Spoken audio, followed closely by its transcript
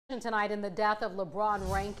Tonight in the death of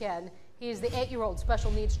LeBron Rankin. He's the 8-year-old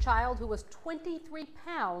special needs child who was 23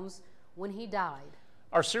 pounds when he died.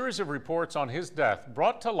 Our series of reports on his death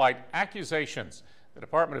brought to light accusations the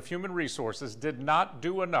Department of Human Resources did not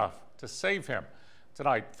do enough to save him.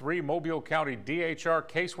 Tonight, 3 Mobile County DHR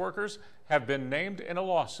caseworkers have been named in a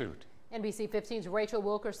lawsuit. NBC15's Rachel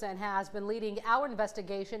Wilkerson has been leading our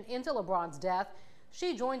investigation into LeBron's death.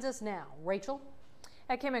 She joins us now. Rachel?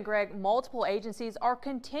 Kim and Greg, multiple agencies are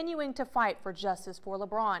continuing to fight for justice for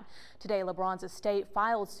LeBron. Today, LeBron's estate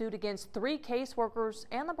filed suit against 3 caseworkers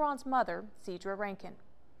and LeBron's mother, Cedra Rankin.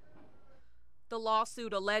 The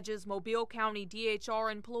lawsuit alleges Mobile County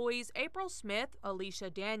DHR employees April Smith, Alicia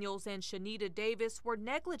Daniels, and Shanita Davis were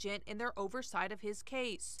negligent in their oversight of his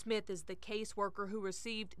case. Smith is the caseworker who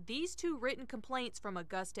received these 2 written complaints from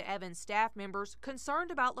Augusta Evans staff members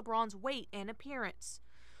concerned about LeBron's weight and appearance.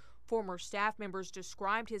 Former staff members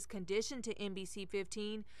described his condition to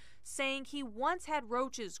NBC15, saying he once had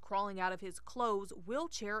roaches crawling out of his clothes,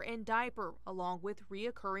 wheelchair, and diaper, along with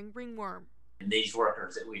reoccurring ringworm. And these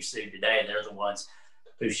workers that we've sued today, they're the ones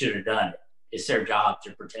who should have done it. It's their job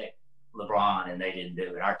to protect LeBron, and they didn't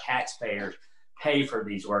do it. Our taxpayers pay for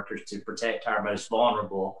these workers to protect our most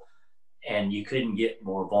vulnerable, and you couldn't get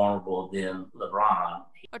more vulnerable than LeBron.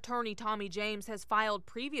 Attorney Tommy James has filed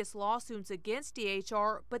previous lawsuits against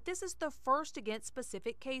DHR, but this is the first against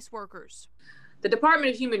specific caseworkers. The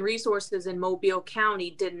Department of Human Resources in Mobile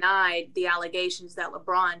County denied the allegations that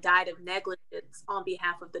LeBron died of negligence on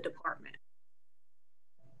behalf of the department.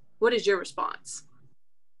 What is your response?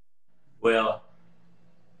 Well,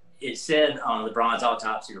 it said on LeBron's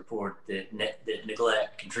autopsy report that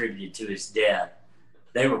neglect contributed to his death.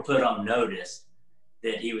 They were put on notice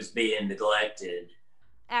that he was being neglected.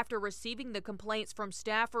 After receiving the complaints from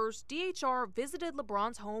staffers, DHR visited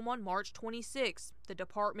LeBron's home on March 26. The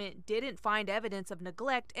department didn't find evidence of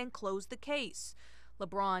neglect and closed the case.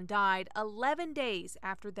 LeBron died 11 days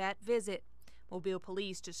after that visit. Mobile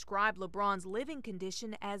police described LeBron's living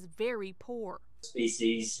condition as very poor.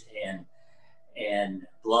 Feces and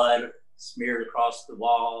blood smeared across the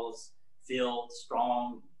walls, filth,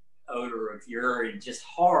 strong odor of urine, just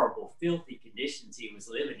horrible, filthy conditions he was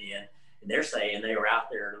living in. And they're saying they were out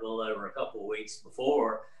there a little over a couple of weeks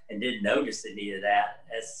before and didn't notice any of that.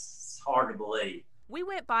 That's hard to believe. We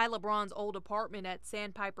went by LeBron's old apartment at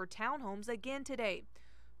Sandpiper Townhomes again today.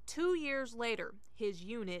 2 years later, his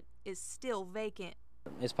unit is still vacant.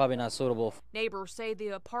 It's probably not suitable. Neighbors say the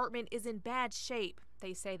apartment is in bad shape.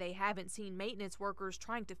 They say they haven't seen maintenance workers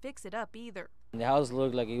trying to fix it up either. The house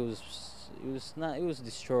looked like it was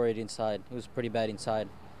destroyed inside. It was pretty bad inside.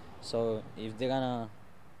 So if they're gonna,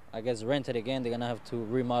 I guess, rent it again, they're gonna have to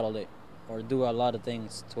remodel it or do a lot of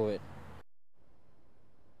things to it.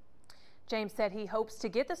 James said he hopes to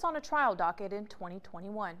get this on a trial docket in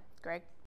 2021. Greg?